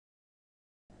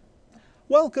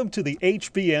Welcome to the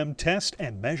HBM Test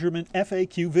and Measurement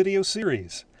FAQ video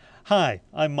series. Hi,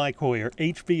 I'm Mike Hoyer,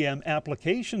 HBM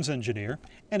Applications Engineer,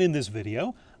 and in this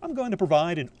video, I'm going to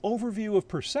provide an overview of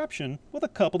perception with a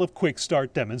couple of quick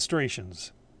start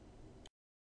demonstrations.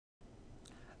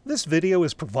 This video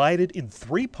is provided in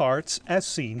 3 parts as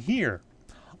seen here.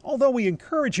 Although we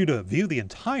encourage you to view the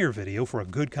entire video for a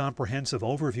good comprehensive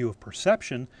overview of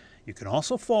perception, you can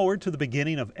also forward to the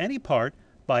beginning of any part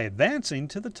by advancing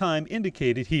to the time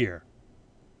indicated here.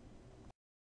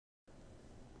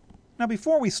 Now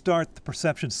before we start the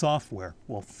perception software,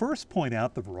 we'll first point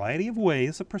out the variety of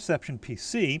ways a perception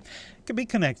PC can be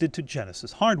connected to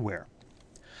Genesis hardware.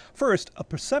 First, a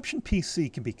perception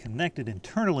PC can be connected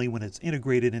internally when it's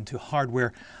integrated into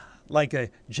hardware like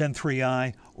a Gen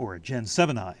 3i or a Gen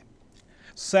 7i.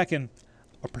 Second,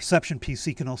 a perception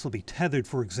PC can also be tethered,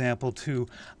 for example, to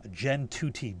a Gen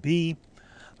 2TB,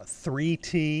 a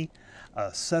 3T, a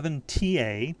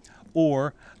 7TA,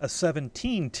 or a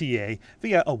 17TA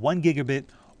via a 1 gigabit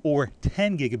or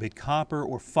 10 gigabit copper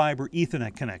or fiber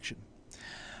Ethernet connection.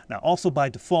 Now, also by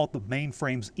default, the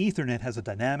mainframe's Ethernet has a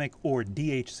dynamic or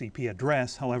DHCP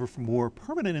address. However, for more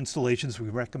permanent installations, we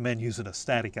recommend using a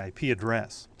static IP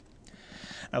address.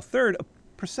 Now, third, a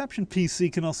perception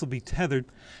PC can also be tethered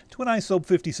to an ISO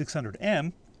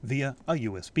 5600M via a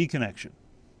USB connection.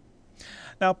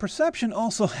 Now, perception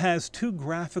also has 2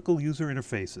 graphical user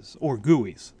interfaces, or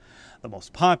GUIs. The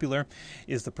most popular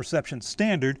is the Perception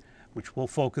Standard, which we'll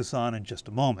focus on in just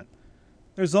a moment.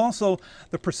 There's also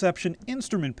the Perception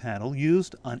Instrument Panel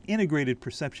used on integrated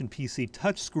Perception PC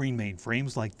touchscreen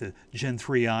mainframes like the Gen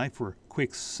 3i for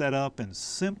quick setup and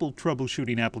simple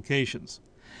troubleshooting applications.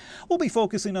 We'll be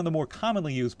focusing on the more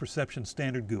commonly used Perception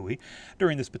Standard GUI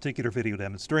during this particular video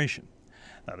demonstration.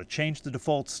 Now, to change the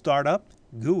default startup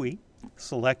GUI,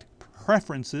 select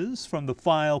Preferences from the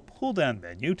File pull-down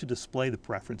menu to display the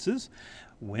preferences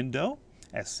window,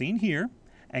 as seen here,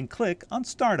 and click on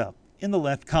Startup in the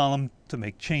left column to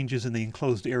make changes in the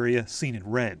enclosed area seen in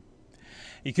red.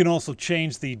 You can also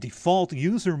change the default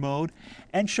user mode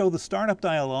and show the startup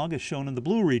dialog as shown in the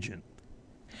blue region.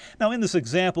 Now, in this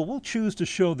example, we'll choose to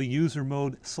show the user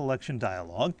mode selection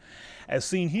dialog as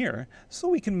seen here, so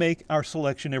we can make our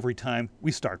selection every time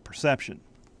we start perception.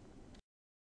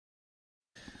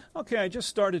 Okay, I just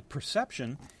started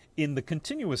perception in the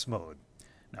continuous mode.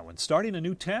 Now, when starting a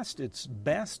new test, it's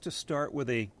best to start with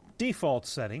a default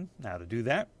setting. Now, to do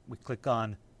that, we click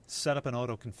on Set up an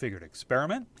auto-configured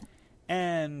experiment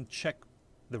and check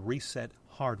the Reset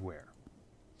Hardware.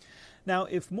 Now,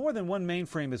 if more than one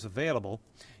mainframe is available,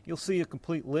 you'll see a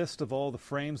complete list of all the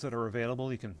frames that are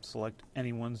available. You can select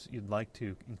any ones you'd like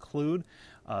to include.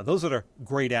 Those that are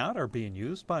grayed out are being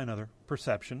used by another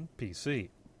perception PC.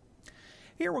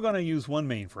 Here we're going to use one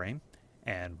mainframe,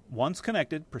 and once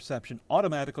connected, perception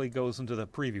automatically goes into the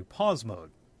preview pause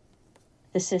mode.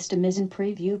 The system is in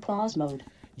preview pause mode.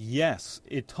 Yes,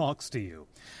 it talks to you.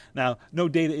 Now, no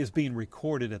data is being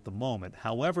recorded at the moment.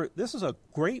 However, this is a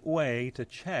great way to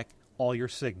check all your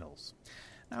signals.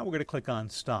 Now we're going to click on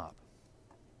Stop.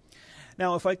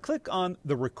 Now, if I click on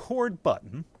the Record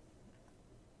button,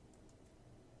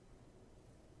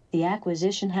 the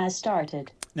acquisition has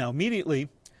started. Now, immediately,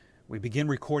 we begin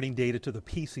recording data to the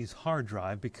PC's hard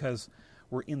drive because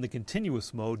we're in the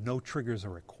continuous mode. No triggers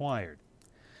are required.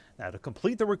 Now, to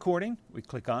complete the recording, we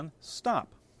click on Stop.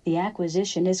 The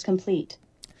acquisition is complete.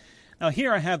 Now,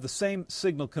 here I have the same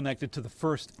signal connected to the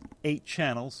first 8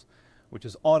 channels, which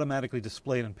is automatically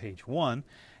displayed on page 1.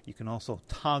 You can also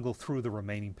toggle through the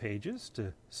remaining pages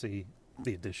to see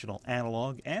the additional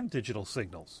analog and digital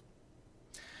signals.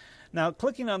 Now,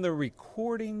 clicking on the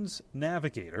Recordings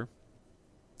Navigator,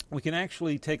 we can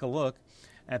actually take a look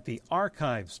at the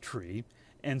archives tree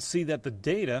and see that the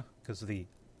data, because the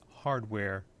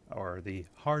hardware or the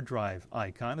hard drive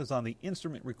icon, is on the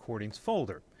Instrument Recordings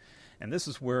folder. And this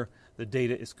is where the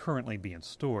data is currently being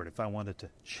stored. If I wanted to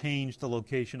change the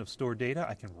location of stored data,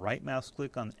 I can right mouse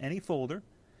click on any folder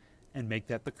and make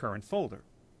that the current folder.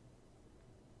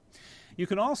 You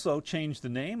can also change the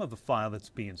name of the file that's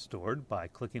being stored by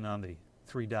clicking on the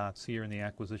 3 dots here in the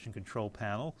acquisition control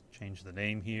panel. Change the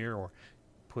name here or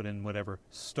put in whatever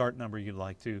start number you'd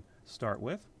like to start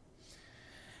with.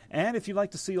 And if you'd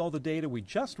like to see all the data we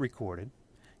just recorded,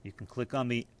 you can click on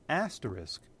the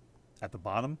asterisk at the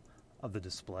bottom of the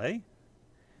display.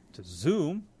 To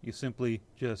zoom, you simply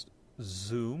just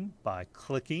zoom by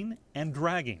clicking and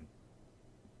dragging.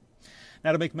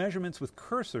 Now, to make measurements with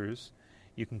cursors,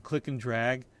 you can click and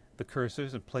drag the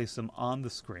cursors and place them on the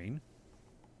screen.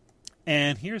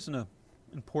 And here's an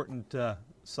important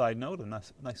side note, a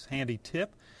nice handy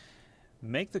tip.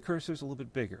 make the cursors a little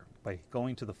bit bigger by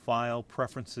going to the File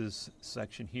Preferences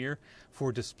section here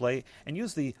for display, and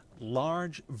use the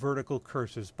large vertical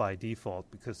cursors by default,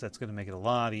 because that's going to make it a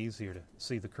lot easier to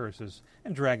see the cursors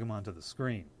and drag them onto the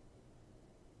screen.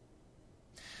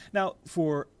 Now,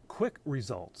 for quick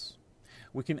results,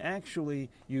 we can actually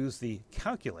use the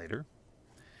calculator,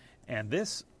 and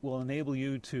this will enable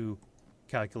you to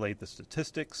calculate the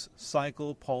statistics,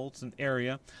 cycle, pulse, and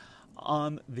area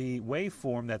on the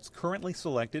waveform that's currently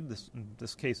selected. In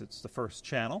this case, it's the first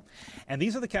channel. And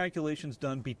these are the calculations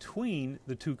done between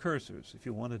the two cursors. If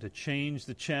you wanted to change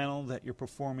the channel that you're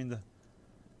performing the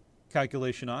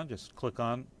calculation on, just click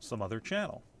on some other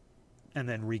channel and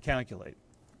then recalculate.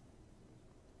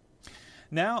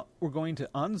 Now we're going to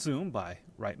unzoom by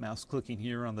right mouse clicking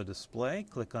here on the display.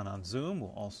 Click on unzoom.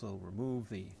 We'll also remove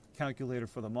the calculator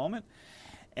for the moment.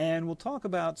 And we'll talk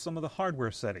about some of the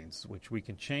hardware settings, which we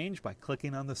can change by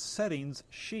clicking on the Settings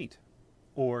sheet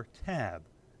or tab.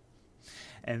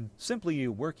 And simply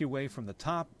you work your way from the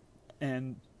top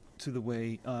and to the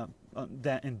way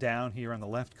and down here on the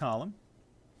left column.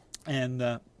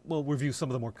 And we'll review some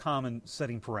of the more common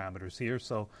setting parameters here.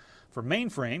 So for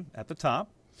mainframe at the top,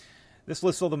 this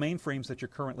lists all the mainframes that you're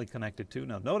currently connected to.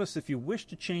 Now notice if you wish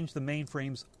to change the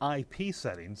mainframe's IP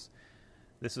settings,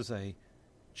 this is a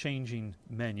changing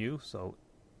menu. So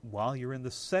while you're in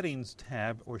the Settings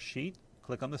tab or sheet,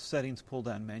 click on the Settings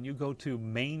pull-down menu, go to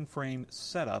Mainframe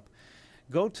Setup,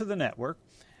 go to the network,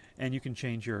 and you can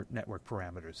change your network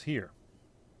parameters here.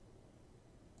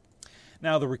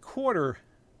 Now the recorder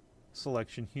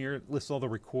selection here lists all the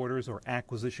recorders or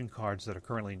acquisition cards that are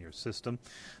currently in your system.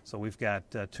 So we've got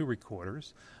two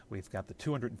recorders. We've got the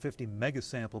 250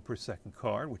 megasample per second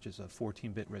card, which is a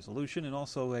 14-bit resolution, and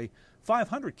also a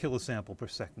 500 kilosample per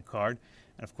second card.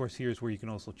 And of course, here's where you can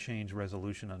also change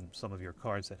resolution on some of your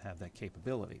cards that have that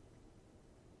capability.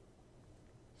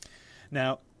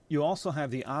 Now, you also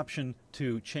have the option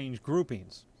to change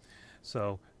groupings.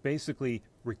 So basically,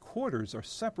 recorders are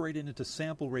separated into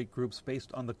sample rate groups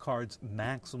based on the card's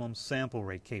maximum sample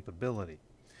rate capability.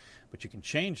 But you can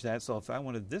change that. So if I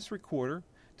wanted this recorder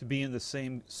to be in the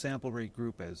same sample rate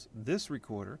group as this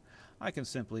recorder, I can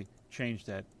simply change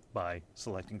that by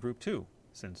selecting group 2,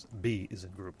 since B is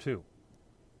in group 2.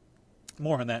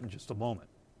 More on that in just a moment.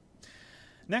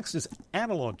 Next is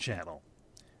analog channel.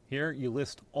 Here you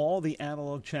list all the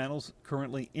analog channels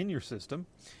currently in your system.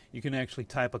 You can actually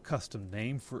type a custom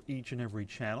name for each and every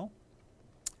channel.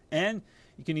 And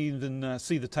you can even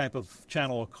see the type of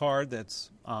channel or card that's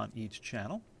on each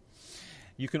channel.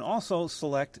 You can also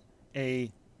select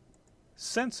a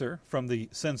sensor from the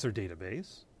sensor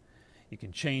database. You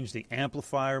can change the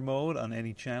amplifier mode on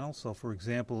any channel. So for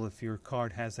example, if your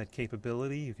card has that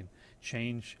capability, you can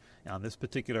change on this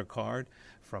particular card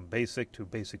from basic to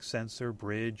basic sensor,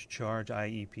 bridge, charge,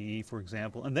 IEPE, for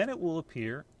example, and then it will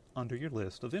appear under your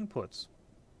list of inputs.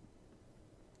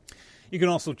 You can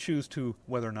also choose to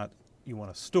whether or not you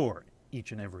want to store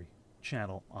each and every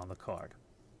channel on the card.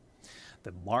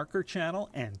 The marker channel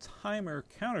and timer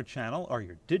counter channel are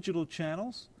your digital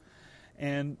channels,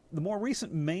 and the more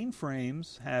recent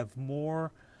mainframes have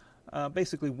more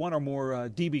basically one or more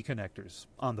dB connectors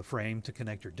on the frame to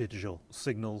connect your digital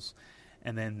signals,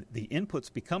 and then the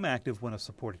inputs become active when a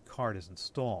supported card is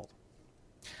installed.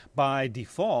 By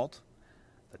default,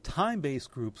 the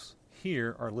time-based groups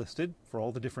here are listed for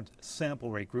all the different sample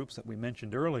rate groups that we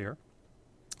mentioned earlier.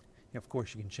 Of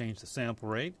course, you can change the sample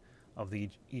rate of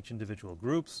each individual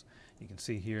groups. You can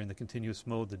see here in the continuous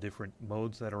mode the different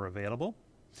modes that are available.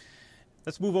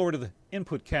 Let's move over to the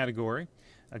input category.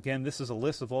 Again, this is a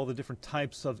list of all the different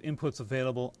types of inputs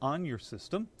available on your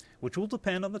system, which will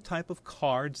depend on the type of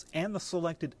cards and the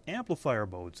selected amplifier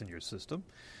modes in your system.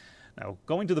 Now,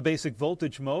 going to the basic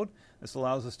voltage mode, this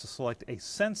allows us to select a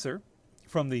sensor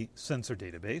from the sensor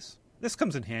database. This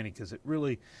comes in handy because it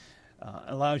really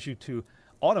allows you to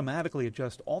automatically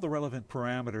adjust all the relevant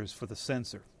parameters for the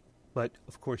sensor. But,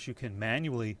 of course, you can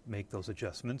manually make those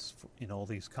adjustments in all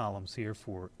these columns here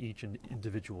for each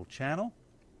individual channel,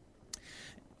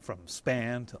 from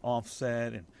span to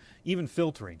offset and even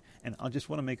filtering. And I just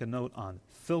want to make a note on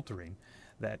filtering,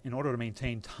 that in order to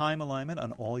maintain time alignment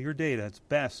on all your data, it's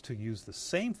best to use the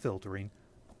same filtering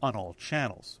on all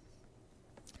channels.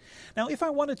 Now, if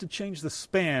I wanted to change the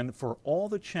span for all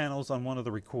the channels on one of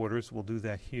the recorders, we'll do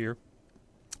that here.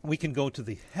 We can go to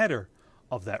the header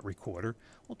of that recorder.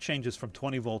 We'll change this from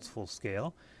 20 volts full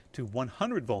scale to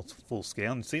 100 volts full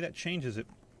scale, and see that changes it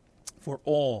for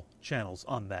all channels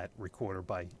on that recorder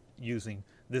by using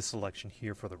this selection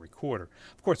here for the recorder.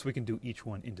 Of course, we can do each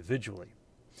one individually.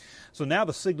 So now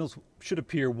the signals should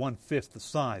appear 1/5 the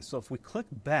size. So if we click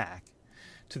back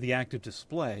to the active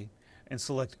display and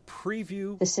select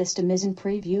Preview. The system is in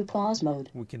preview pause mode.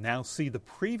 We can now see the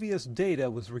previous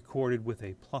data was recorded with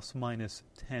a plus minus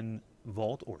 10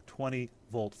 volt or 20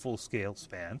 volt full scale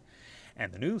span.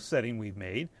 And the new setting we've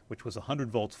made, which was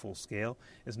 100 volts full scale,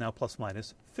 is now plus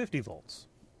minus 50 volts.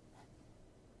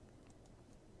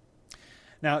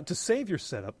 Now, to save your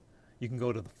setup, you can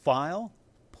go to the File,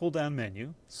 pull-down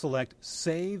menu, select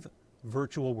Save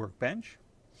Virtual Workbench.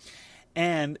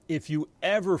 And if you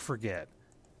ever forget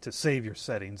to save your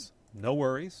settings, no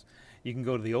worries. You can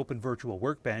go to the Open Virtual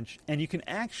Workbench, and you can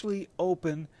actually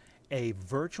open a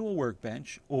virtual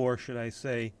workbench, or should I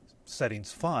say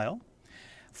settings file,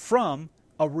 from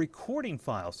a recording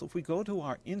file. So if we go to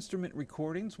our instrument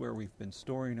recordings where we've been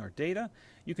storing our data,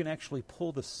 you can actually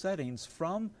pull the settings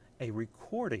from a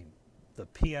recording, the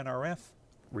PNRF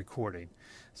recording.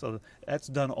 So that's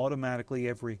done automatically.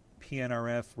 Every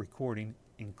PNRF recording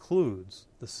includes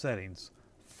the settings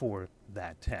for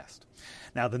that test.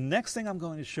 Now, the next thing I'm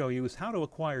going to show you is how to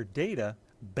acquire data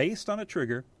based on a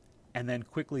trigger and then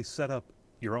quickly set up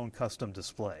your own custom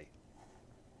display.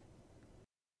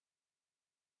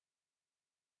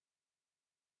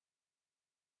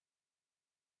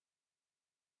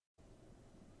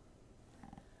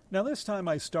 Now, this time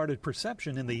I started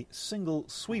perception in the single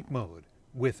sweep mode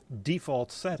with default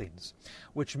settings,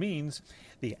 which means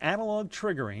the analog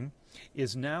triggering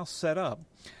is now set up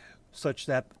such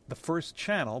that the first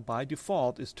channel by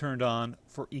default is turned on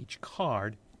for each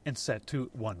card and set to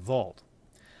 1 volt.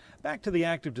 Back to the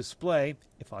active display,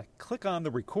 if I click on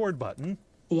the record button,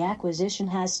 The acquisition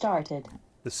has started.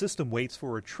 the system waits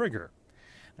for a trigger.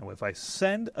 Now, if I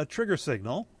send a trigger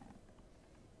signal,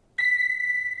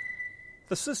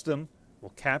 the system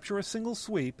will capture a single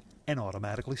sweep and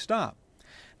automatically stop.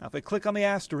 Now, if I click on the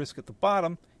asterisk at the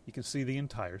bottom, you can see the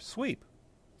entire sweep.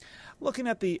 Looking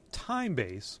at the time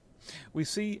base, we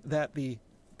see that the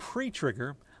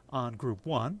pre-trigger on Group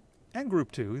 1 and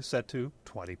Group 2 is set to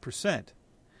 20%.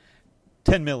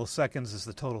 10 milliseconds is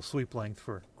the total sweep length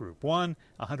for Group 1,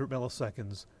 100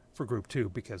 milliseconds for Group 2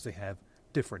 because they have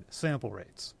different sample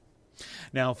rates.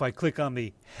 Now, if I click on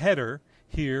the header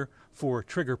here for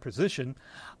trigger position,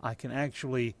 I can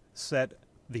actually set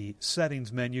the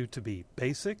settings menu to be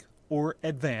basic or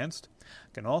advanced.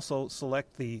 I can also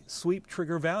select the sweep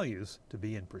trigger values to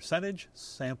be in percentage,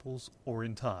 samples, or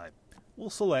in time. We'll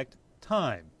select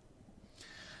time.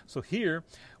 So here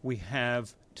we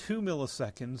have 2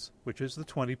 milliseconds, which is the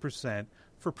 20%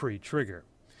 for pre-trigger.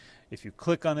 If you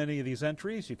click on any of these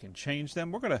entries, you can change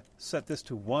them. We're going to set this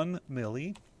to 1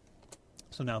 milli.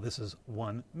 So now this is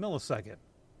 1 millisecond.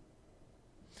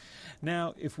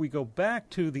 Now, if we go back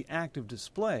to the active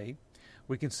display,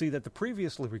 we can see that the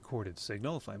previously recorded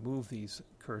signal, if I move these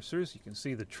cursors, you can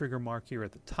see the trigger mark here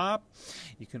at the top.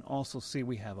 You can also see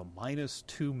we have a minus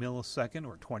 2 millisecond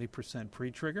or 20%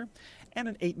 pre-trigger and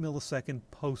an 8 millisecond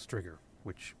post-trigger,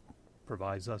 which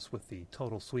provides us with the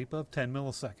total sweep of 10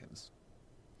 milliseconds.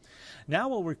 Now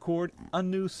we'll record a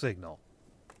new signal.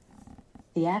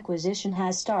 The acquisition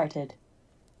has started.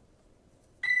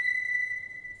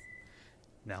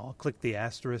 Now I'll click the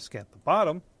asterisk at the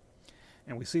bottom,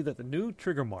 and we see that the new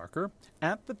trigger marker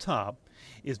at the top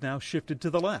is now shifted to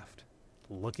the left.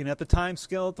 Looking at the time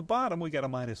scale at the bottom, we got a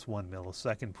minus 1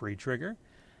 millisecond pre-trigger,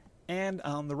 and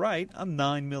on the right, a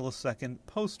 9 millisecond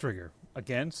post-trigger.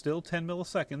 Again, still 10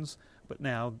 milliseconds, but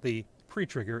now the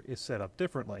pre-trigger is set up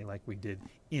differently like we did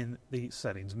in the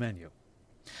settings menu.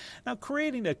 Now,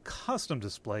 creating a custom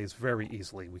display is very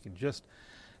easily. We can just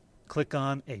click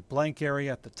on a blank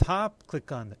area at the top,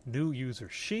 click on New User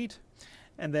Sheet,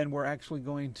 and then we're actually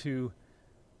going to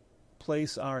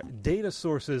place our Data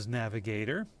Sources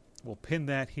Navigator. We'll pin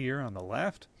that here on the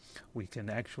left. We can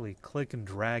actually click and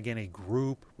drag any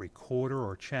group, recorder,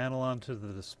 or channel onto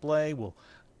the display. We'll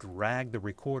drag the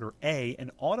recorder A, and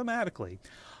automatically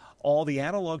all the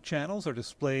analog channels are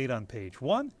displayed on page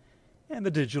 1 and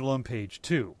the digital on page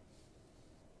 2.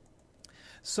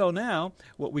 So now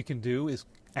what we can do is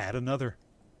add another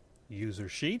user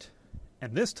sheet,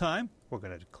 and this time we're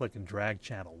going to click and drag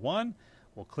channel 1.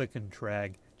 We'll click and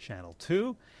drag channel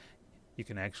 2. You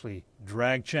can actually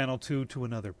drag channel 2 to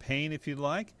another pane if you'd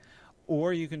like,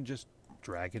 or you can just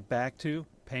drag it back to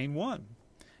pane 1.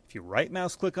 If you right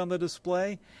mouse click on the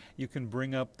display, you can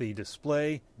bring up the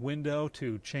display window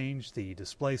to change the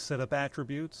display setup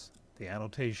attributes, the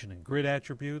annotation and grid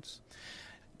attributes.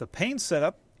 The pane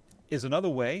setup is another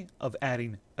way of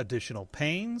adding additional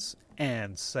panes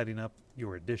and setting up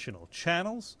your additional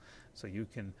channels, so you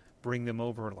can bring them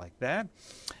over like that.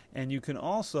 And you can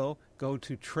also go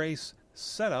to Trace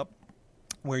Setup,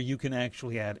 where you can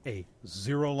actually add a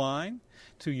 0 line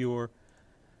to your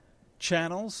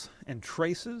channels and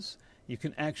traces. You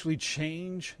can actually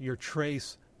change your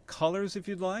trace colors if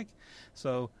you'd like.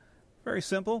 So very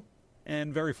simple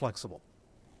and very flexible.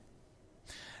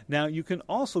 Now you can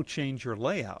also change your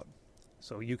layout.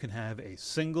 So you can have a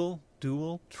single,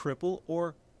 dual, triple,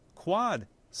 or quad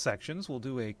sections. We'll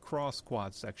do a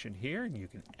cross-quad section here, and you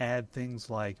can add things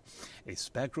like a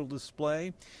spectral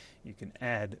display. You can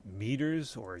add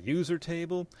meters or a user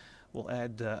table. We'll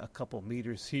add a couple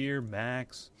meters here,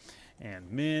 max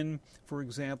and min, for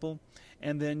example.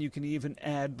 And then you can even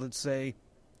add, let's say,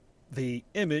 the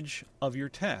image of your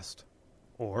test.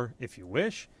 Or, if you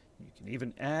wish, you can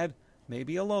even add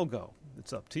maybe a logo.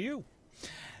 It's up to you.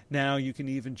 Now you can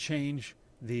even change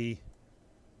the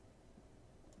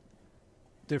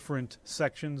different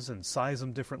sections and size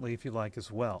them differently if you like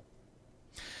as well.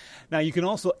 Now you can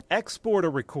also export a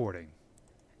recording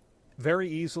very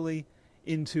easily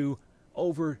into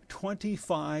over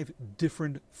 25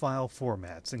 different file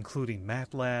formats, including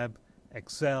MATLAB,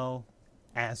 Excel,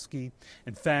 ASCII.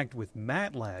 In fact, with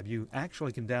MATLAB, you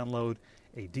actually can download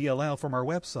a DLL from our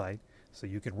website so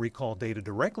you can recall data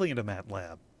directly into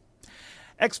MATLAB.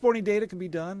 Exporting data can be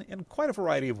done in quite a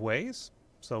variety of ways.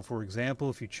 So, for example,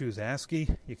 if you choose ASCII,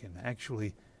 you can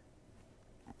actually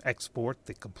export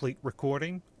the complete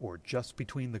recording, or just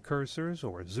between the cursors,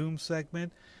 or a zoom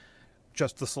segment,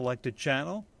 just the selected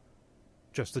channel,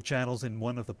 just the channels in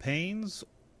one of the panes,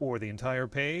 or the entire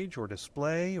page, or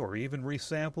display, or even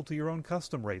resample to your own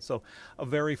custom rate. So, a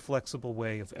very flexible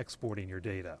way of exporting your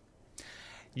data.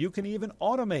 You can even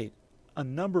automate a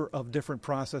number of different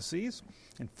processes.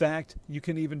 In fact, you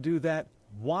can even do that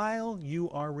while you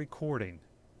are recording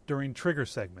during trigger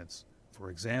segments. For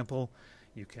example,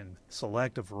 you can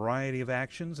select a variety of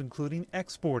actions, including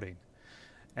exporting.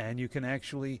 And you can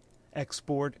actually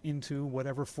export into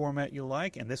whatever format you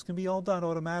like, and this can be all done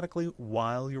automatically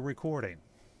while you're recording.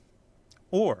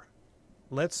 Or,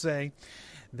 let's say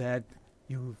that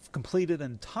you've completed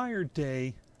an entire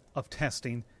day of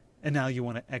testing and now you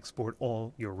want to export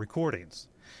all your recordings.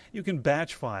 You can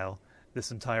batch file this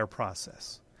entire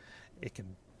process. It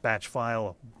can batch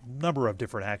file a number of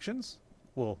different actions.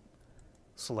 We'll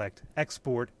select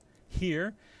export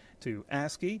here to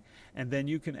ASCII, and then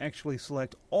you can actually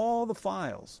select all the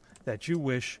files that you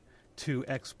wish to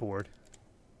export.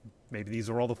 Maybe these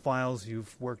are all the files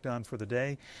you've worked on for the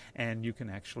day, and you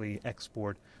can actually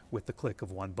export with the click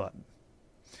of one button.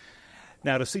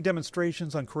 Now, to see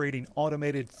demonstrations on creating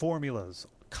automated formulas,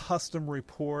 custom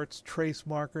reports, trace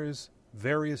markers,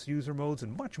 various user modes,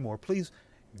 and much more, please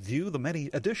view the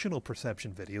many additional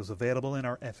perception videos available in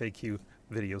our FAQ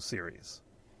video series.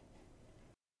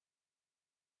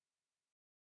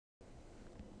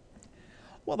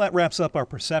 Well, that wraps up our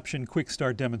Perception Quick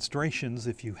Start demonstrations.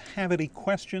 If you have any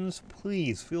questions,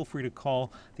 please feel free to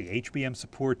call the HBM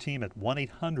support team at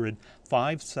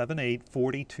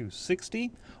 1-800-578-4260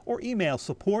 or email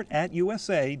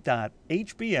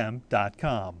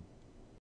support@usa.hbm.com.